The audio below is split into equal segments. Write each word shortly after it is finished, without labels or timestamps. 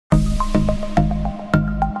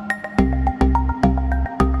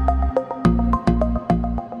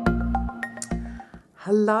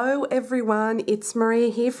Hello everyone, it's Maria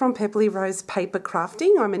here from Pepperly Rose Paper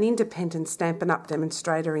Crafting. I'm an independent Stampin' Up!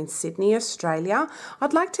 Demonstrator in Sydney, Australia.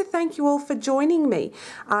 I'd like to thank you all for joining me.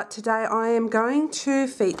 Today I am going to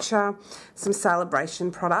feature some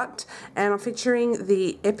Sale-a-bration product, and I'm featuring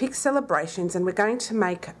the Epic Celebrations, and we're going to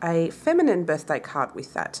make a feminine birthday card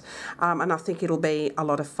with that. And I think it'll be a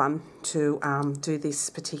lot of fun to do this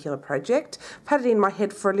particular project. I've had it in my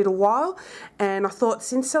head for a little while, and I thought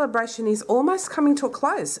since Sale-a-bration is almost coming to a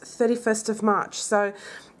close, 31st of March. So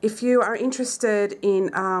if you are interested in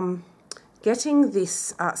getting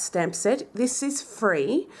this stamp set, this is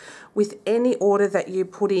free with any order that you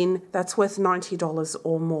put in that's worth $90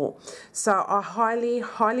 or more. So I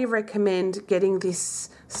highly recommend getting this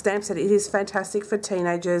stamp set. It is fantastic for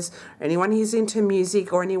teenagers, anyone who's into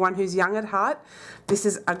music or anyone who's young at heart. This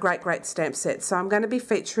is a great stamp set. So I'm going to be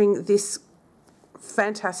featuring this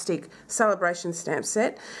fantastic Sale-a-bration stamp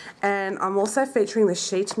set, and I'm also featuring the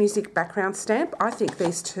sheet music background stamp. I think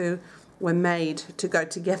these two were made to go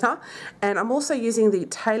together, and I'm also using the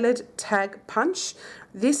tailored tag punch.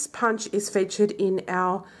 This punch is featured in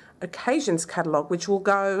our occasions catalogue, which will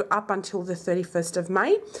go up until the 31st of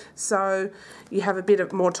May, so you have a bit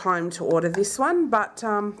of more time to order this one, but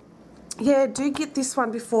yeah, do get this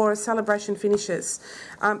one before Sale-a-bration finishes.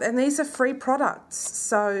 And these are free products,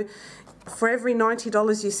 so for every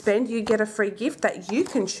 $90 you spend, you get a free gift that you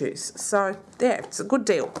can choose. So yeah, it's a good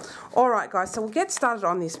deal. Alright guys, so we'll get started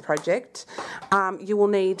on this project. You will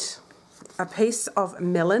need a piece of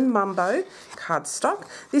Melon Mumbo cardstock.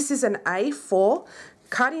 This is an A4,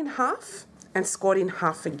 cut in half and scored in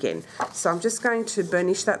half again. So I'm just going to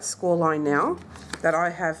burnish that score line now that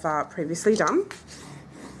I have previously done.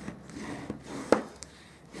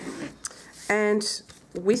 And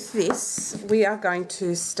with this, we are going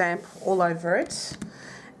to stamp all over it,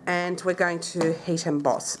 and we're going to heat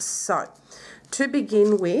emboss. So, to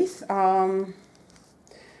begin with,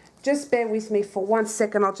 just bear with me for 1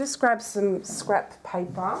 second. I'll just grab some scrap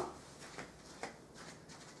paper.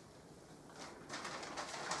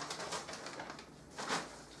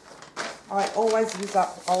 I always use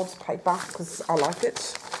up old paper because I like it.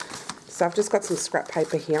 So I've just got some scrap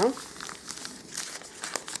paper here.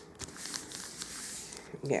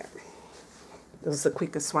 Yeah, it was the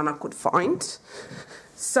quickest one I could find.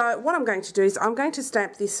 So what I'm going to do is I'm going to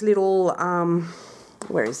stamp this little,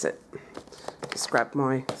 where is it? Just grab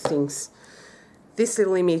my things. This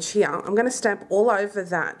little image here, I'm going to stamp all over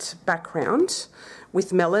that background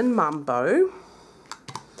with Melon Mumbo,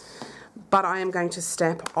 but I am going to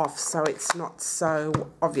stamp off so it's not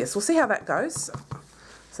so obvious. We'll see how that goes.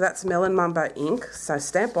 So that's Melon Mumbo ink, so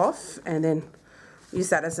stamp off and then use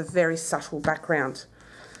that as a very subtle background.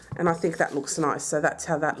 And I think that looks nice, so that's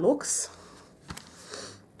how that looks.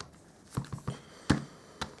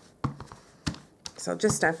 So I'll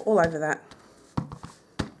just stamp all over that.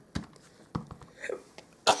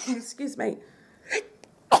 Excuse me.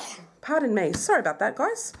 Pardon me. Sorry about that,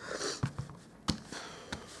 guys.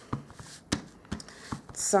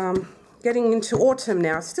 It's getting into autumn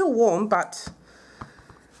now. It's still warm, but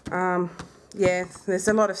yeah, there's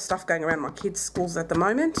a lot of stuff going around my kids' schools at the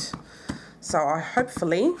moment. So I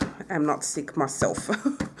hopefully am not sick myself,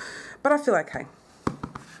 but I feel okay.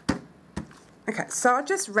 Okay, so I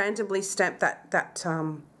just randomly stamped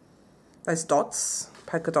those dots,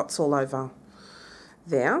 polka dots all over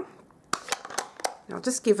there. And I'll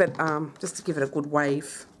just give it a good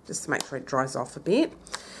wave, just to make sure it dries off a bit.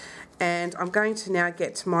 And I'm going to now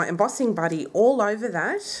get my embossing buddy all over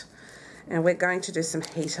that, and we're going to do some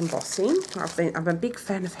heat embossing. I'm a big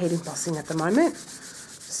fan of heat embossing at the moment.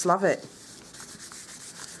 Just love it.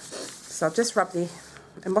 So I'll just rub the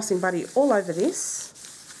embossing buddy all over this.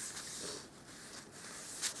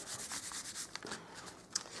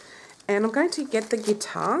 And I'm going to get the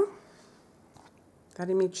guitar, that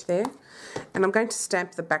image there, and I'm going to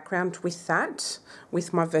stamp the background with that,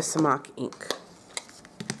 with my Versamark ink.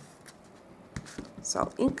 So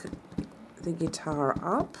I'll ink the guitar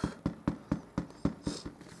up.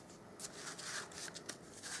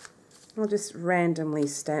 I'll just randomly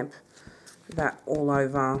stamp that all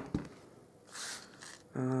over.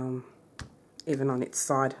 Even on its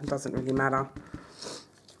side, it doesn't really matter.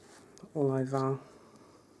 All over.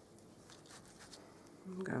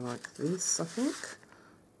 Go like this, I think.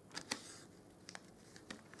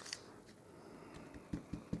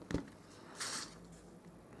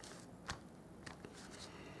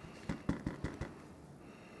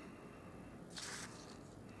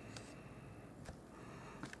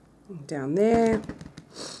 Down there.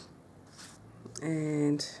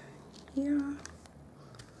 And here.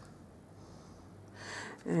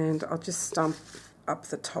 And I'll just up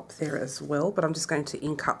the top there as well, but I'm just going to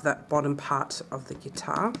ink up that bottom part of the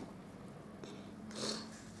guitar.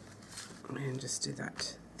 And just do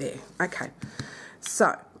that there. Okay,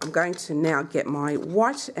 so I'm going to now get my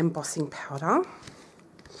white embossing powder.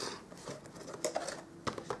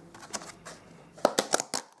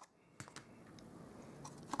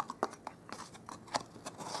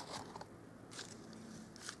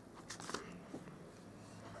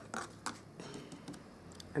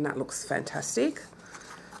 And that looks fantastic.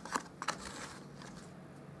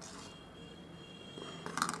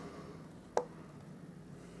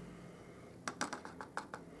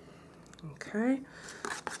 Okay.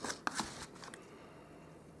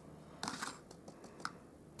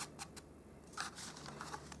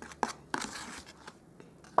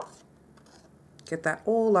 Get that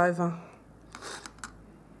all over.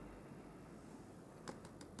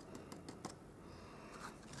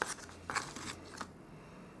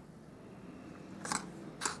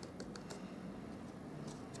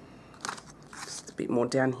 Bit more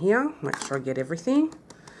down here, make sure I get everything,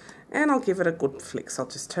 and I'll give it a good flick. So I'll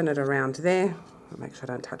just turn it around there, make sure I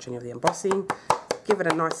don't touch any of the embossing, give it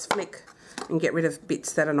a nice flick and get rid of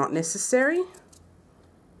bits that are not necessary.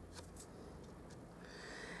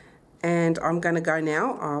 And I'm going to go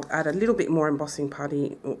now, I'll add a little bit more embossing powder,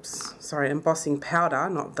 embossing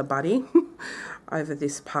powder, not the buddy, over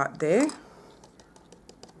this part there.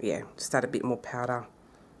 Yeah, just add a bit more powder.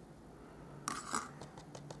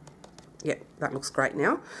 Yeah, that looks great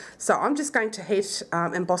now. So I'm just going to heat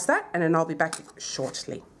emboss that, and then I'll be back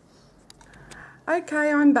shortly.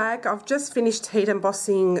 Okay, I'm back. I've just finished heat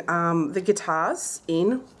embossing the guitars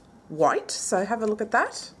in white. So have a look at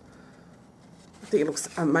that. I think it looks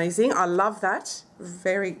amazing. I love that.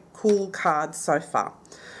 Very cool card so far.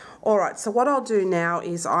 Alright, so what I'll do now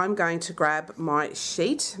is I'm going to grab my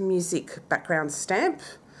sheet music background stamp.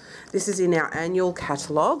 This is in our annual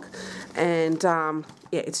catalogue, and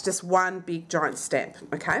yeah, it's just one big giant stamp,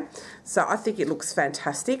 okay? So I think it looks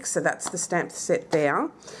fantastic. So that's the stamp set there.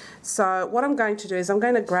 So what I'm going to do is I'm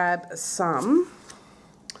going to grab some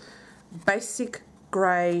basic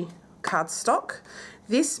grey cardstock.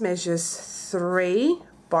 This measures 3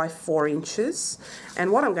 by 4 inches,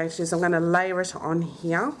 and what I'm going to do is I'm going to layer it on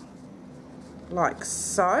here like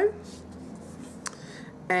so.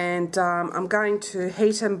 And I'm going to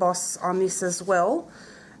heat emboss on this as well,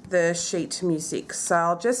 the sheet music. So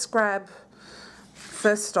I'll just grab,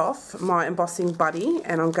 first off, my embossing buddy,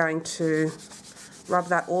 and I'm going to rub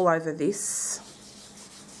that all over this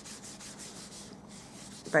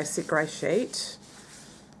basic grey sheet.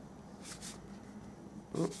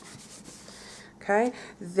 Okay,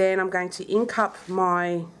 then I'm going to ink up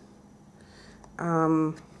my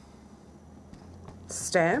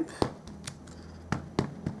stamp.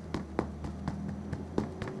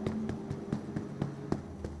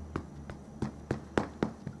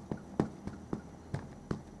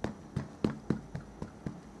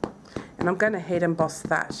 And I'm going to heat emboss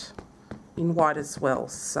that in white as well,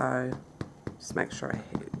 so just make sure I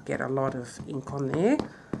get a lot of ink on there.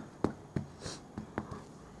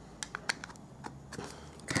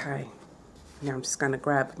 Okay, now I'm just going to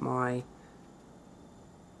grab my,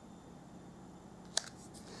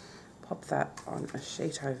 pop that on a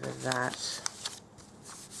sheet over that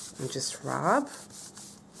and just rub.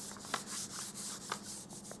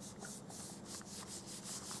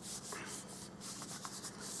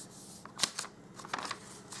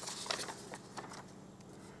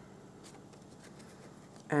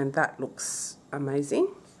 And that looks amazing.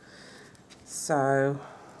 So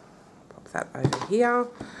pop that over here.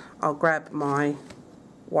 I'll grab my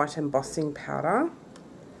white embossing powder.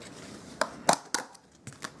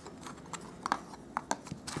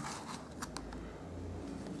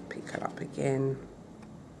 Pick it up again.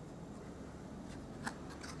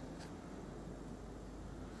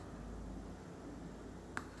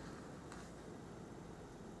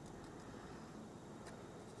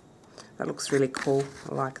 That looks really cool.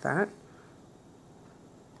 I like that.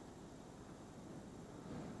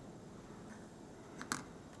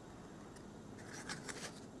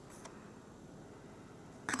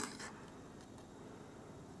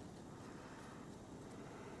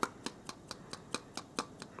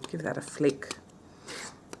 Give that a flick.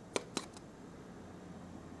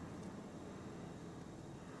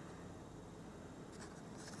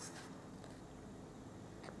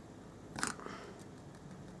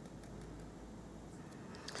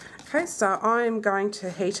 Okay, so I'm going to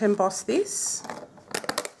heat emboss this,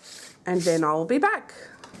 and then I'll be back.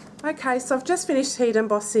 Okay, so I've just finished heat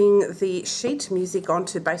embossing the sheet music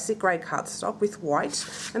onto basic grey cardstock with white,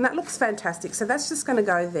 and that looks fantastic. So that's just going to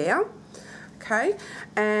go there. Okay,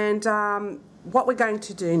 and what we're going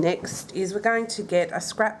to do next is we're going to get a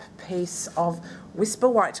scrap piece of Whisper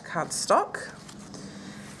White cardstock,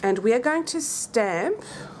 and we are going to stamp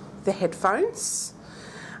the headphones.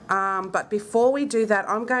 But before we do that,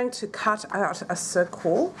 I'm going to cut out a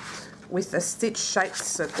circle with a stitch-shaped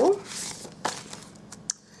circle,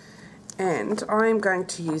 and I'm going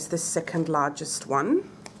to use the second largest one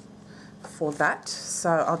for that. So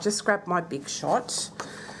I'll just grab my big shot. So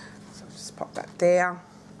I'll just pop that there,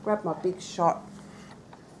 grab my big shot,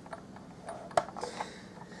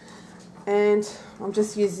 and I'm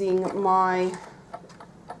just using my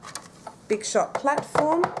big shot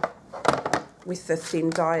platform with the thin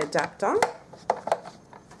die adapter,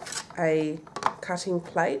 a cutting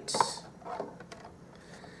plate.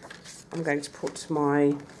 I'm going to put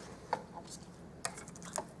my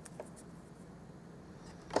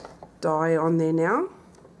die on there now.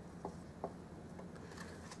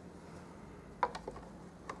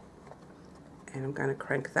 And I'm going to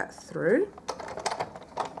crank that through.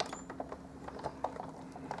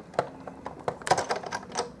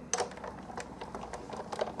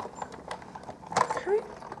 Okay,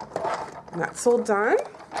 and that's all done.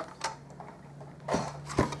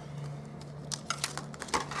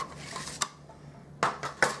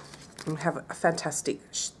 And we have a fantastic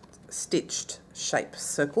stitched shape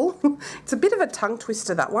circle. It's a bit of a tongue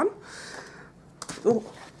twister, that one. Oh,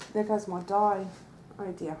 there goes my die.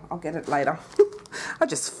 Oh dear, I'll get it later. I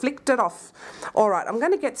just flicked it off. Alright, I'm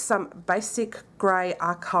going to get some basic grey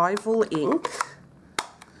archival ink,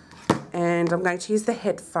 and I'm going to use the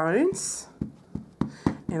headphones,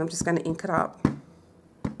 and I'm just going to ink it up,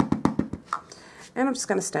 and I'm just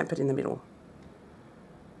going to stamp it in the middle.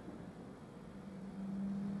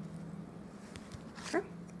 Okay.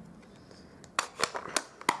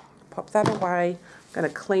 Pop that away. I'm going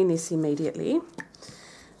to clean this immediately.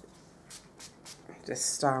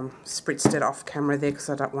 Just spritzed it off camera there because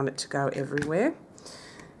I don't want it to go everywhere.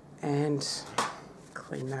 And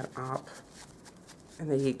clean that up. And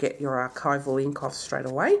then you get your archival ink off straight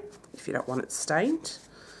away if you don't want it stained.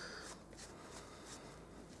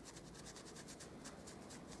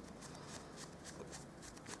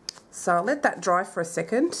 So I'll let that dry for a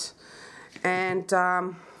second. And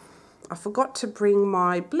I forgot to bring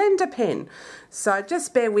my blender pen. So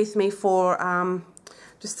just bear with me for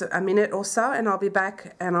just a minute or so, and I'll be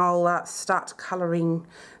back and I'll start colouring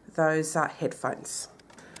those headphones.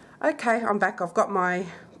 Okay, I'm back. I've got my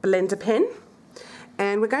blender pen,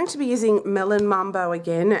 and we're going to be using Melon Mambo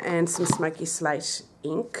again and some Smoky Slate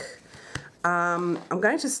ink. I'm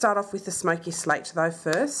going to start off with the Smoky Slate though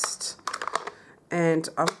first, and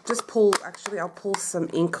I'll just pull, actually I'll pull some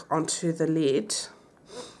ink onto the lid.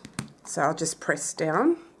 So I'll just press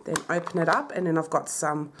down, then open it up, and then I've got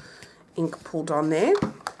some ink pulled on there.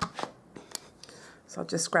 So I'll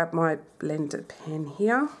just grab my blender pen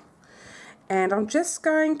here, and I'm just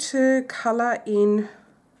going to colour in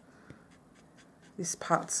these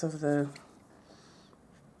parts of the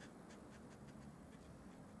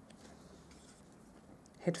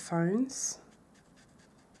headphones.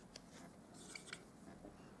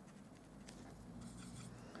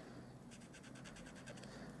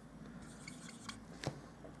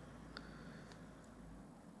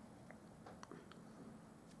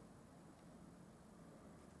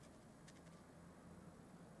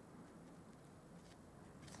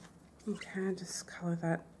 Okay, just colour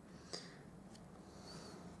that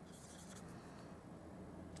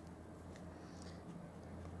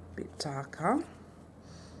a bit darker.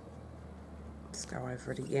 Let's go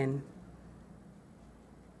over it again.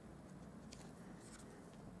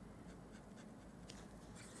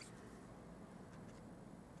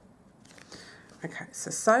 Okay,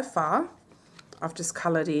 so far I've just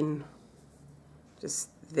coloured in just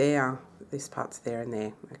there, this part's there and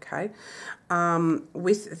there, okay.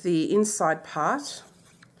 With the inside part,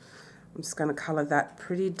 I'm just going to colour that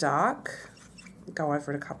pretty dark, go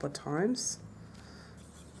over it a couple of times.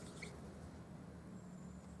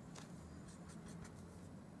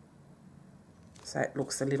 So it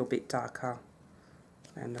looks a little bit darker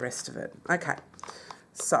than the rest of it. Okay,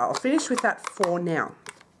 so I'll finish with that for now.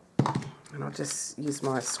 And I'll just use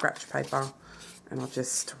my scratch paper and I'll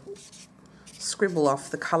just scribble off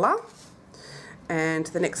the colour. And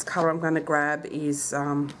the next colour I'm going to grab is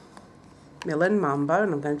Melon Mambo,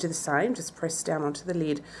 and I'm going to do the same, just press down onto the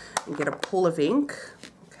lid and get a pool of ink.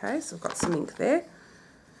 Okay, so I've got some ink there.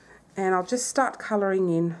 And I'll just start colouring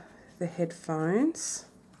in the headphones.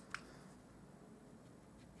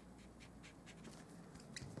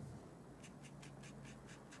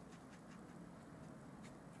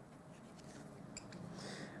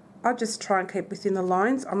 I'll just try and keep within the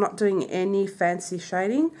lines. I'm not doing any fancy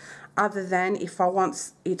shading. other than if I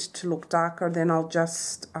want it to look darker, then I'll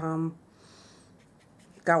just go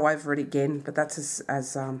over it again, but that's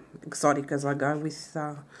as exotic as I go with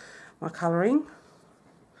my colouring.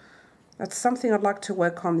 That's something I'd like to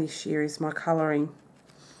work on this year, is my colouring.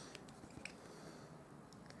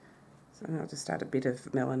 So I'll just add a bit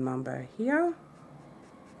of Melon Mambo here.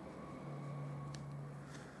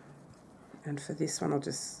 And for this one, I'll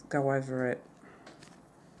just go over it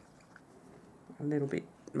a little bit,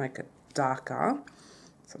 make it darker.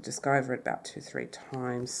 So I'll just go over it about 2-3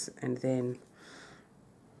 times, and then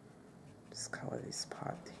just colour this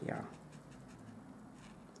part here.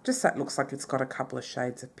 Just so it looks like it's got a couple of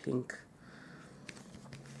shades of pink.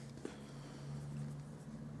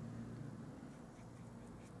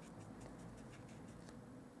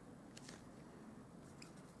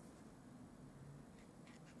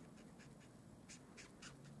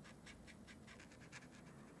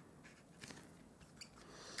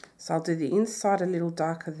 So I'll do the inside a little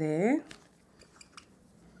darker there.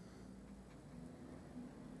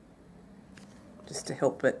 Just to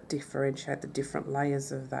help it differentiate the different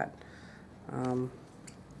layers of that,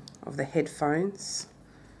 of the headphones.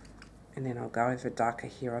 And then I'll go over darker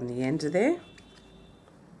here on the end of there.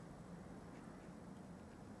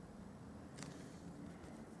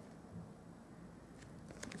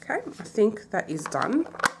 Okay, I think that is done.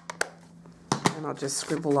 And I'll just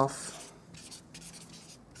scribble off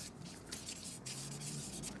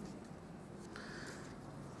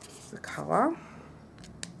the colour.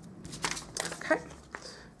 Okay,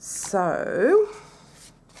 so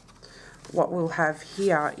what we'll have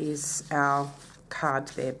here is our card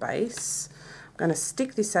there base. I'm going to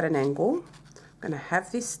stick this at an angle. I'm going to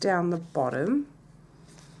have this down the bottom.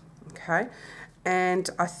 Okay, and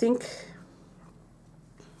I think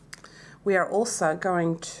we are also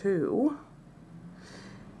going to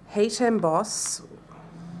heat emboss.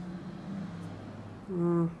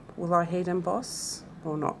 Will I heat emboss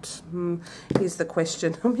or not? Here's the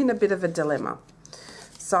question. I'm in a bit of a dilemma.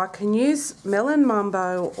 So I can use Melon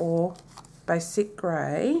Mambo or Basic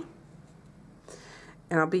Grey,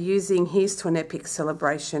 and I'll be using Here's to an Epic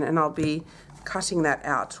Celebration, and I'll be cutting that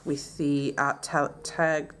out with the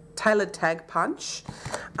tailored tag punch,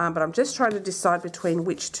 but I'm just trying to decide between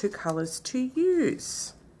which two colours to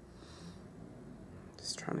use.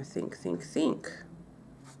 Just trying to think.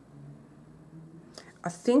 I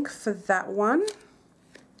think for that one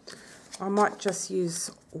I might just use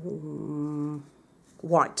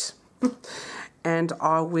white, and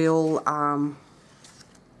I will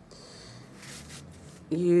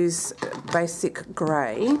use Basic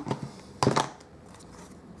Grey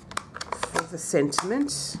for the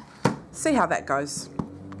sentiment. See how that goes,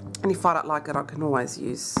 and if I don't like it, I can always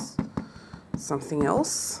use something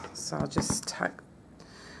else. So I'll just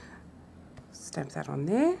stamp that on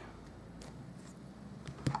there,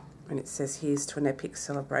 and it says Here's to an Epic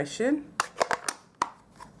Celebration.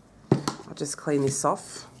 I'll just clean this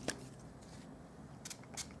off.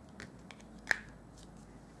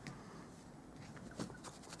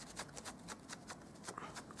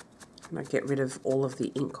 And I get rid of all of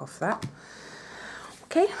the ink off that.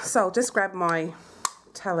 Okay, so I'll just grab my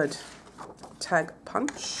tailored tag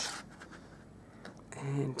punch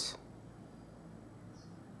and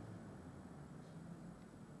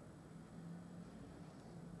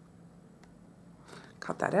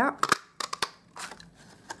cut that out.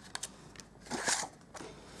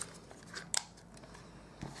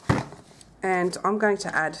 And I'm going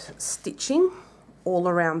to add stitching all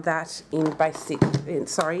around that in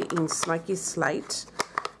Smoky Slate,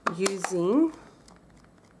 using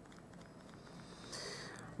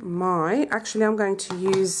I'm going to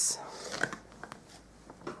use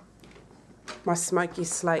my Smoky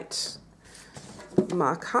Slate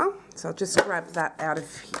marker. So I'll just grab that out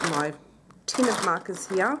of my tin of markers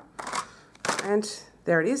here, and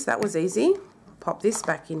there it is. That was easy. Pop this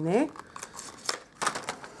back in there.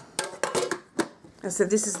 So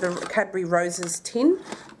this is the Cadbury Roses tin.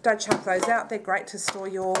 Don't chuck those out. They're great to store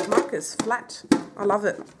your markers flat. I love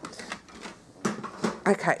it.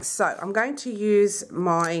 Okay, so I'm going to use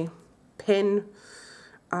my pen,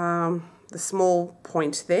 the small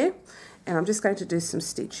point there, and I'm just going to do some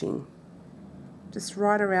stitching just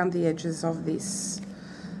right around the edges of this.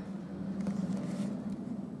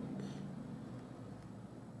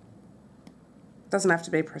 Doesn't have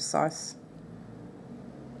to be precise.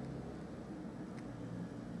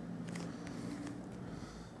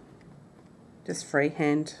 Just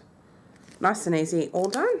freehand. Nice and easy, all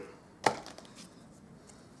done.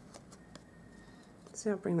 See,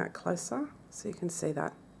 I'll bring that closer so you can see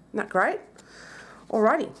that. Isn't that great?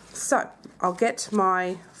 Alrighty, so I'll get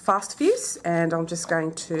my fast fuse, and I'm just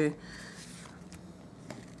going to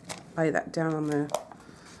lay that down on the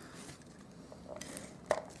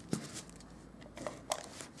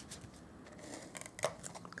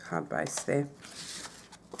card base there.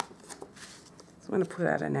 So I'm going to put it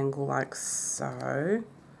at an angle like so.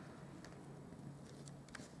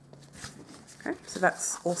 Okay, so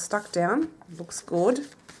that's all stuck down, looks good.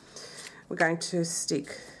 We're going to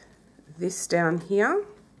stick this down here.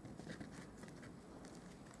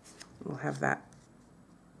 We'll have that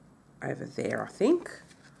over there, I think.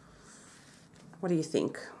 What do you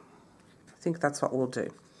think? I think that's what we'll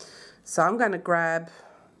do. So I'm going to grab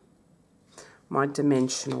my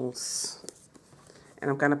dimensionals and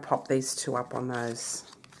I'm going to pop these two up on those.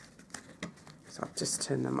 So I've just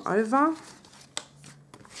turned them over.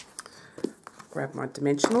 Grab my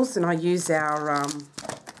dimensionals, and I use our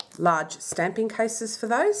large stamping cases for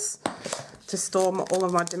those to store all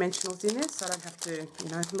of my dimensionals in there, so I don't have to, you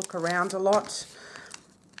know, look around a lot.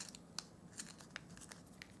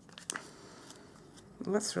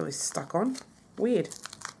 Well, that's really stuck on. Weird.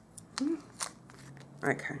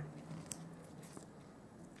 Okay.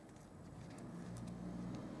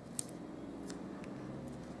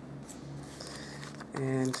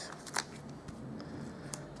 And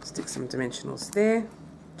stick some dimensionals there.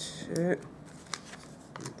 2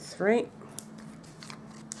 and 3.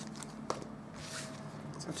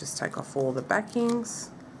 So I'll just take off all the backings.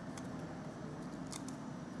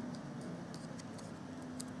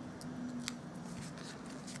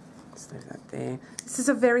 Just leave that there. This is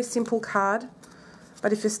a very simple card,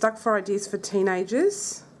 but if you're stuck for ideas for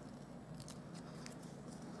teenagers,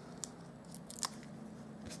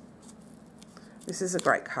 this is a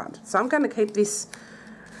great card. So I'm going to keep this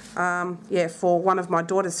for one of my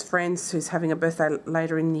daughter's friends who's having a birthday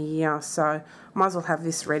later in the year, so might as well have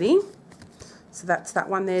this ready. So that's that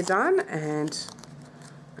one there done, and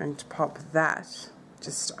I'm going to pop that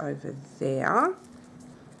just over there,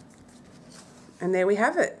 and there we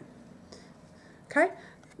have it. Okay,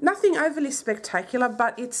 nothing overly spectacular,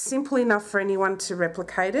 but it's simple enough for anyone to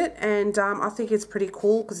replicate it, and I think it's pretty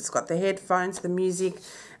cool because it's got the headphones, the music,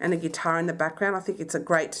 and a guitar in the background. I think it's a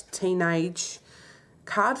great teenage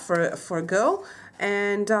card for a girl,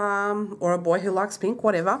 and or a boy who likes pink,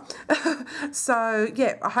 whatever. So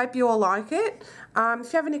yeah, I hope you all like it.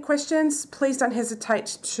 If you have any questions, please don't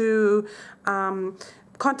hesitate to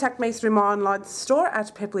contact me through my online store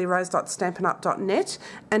at pepperlyrose.stampinup.net,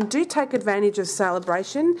 and do take advantage of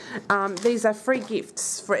Sale-a-bration. These are free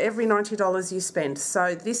gifts for every $90 you spend,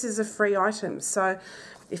 so this is a free item. So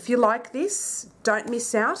if you like this, don't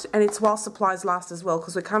miss out, and it's while supplies last as well,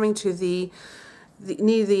 because we're coming to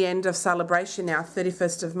near the end of Sale-a-bration now.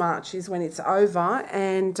 31st of March is when it's over,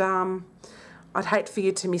 and I'd hate for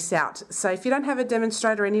you to miss out. So if you don't have a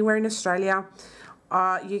demonstrator anywhere in Australia,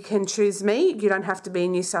 you can choose me. You don't have to be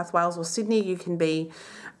in New South Wales or Sydney. You can be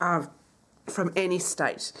from any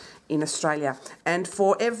state in Australia. And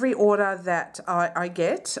for every order that I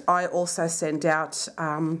get, I also send out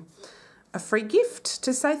a free gift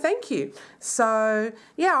to say thank you. So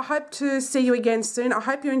yeah, I hope to see you again soon. I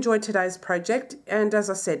hope you enjoyed today's project, and as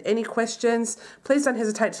I said, any questions, please don't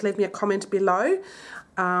hesitate to leave me a comment below,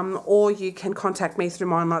 or you can contact me through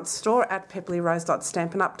my online store at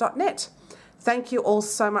pepperlyrose.stampinup.net. Thank you all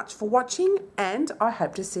so much for watching, and I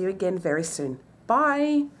hope to see you again very soon.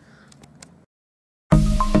 Bye.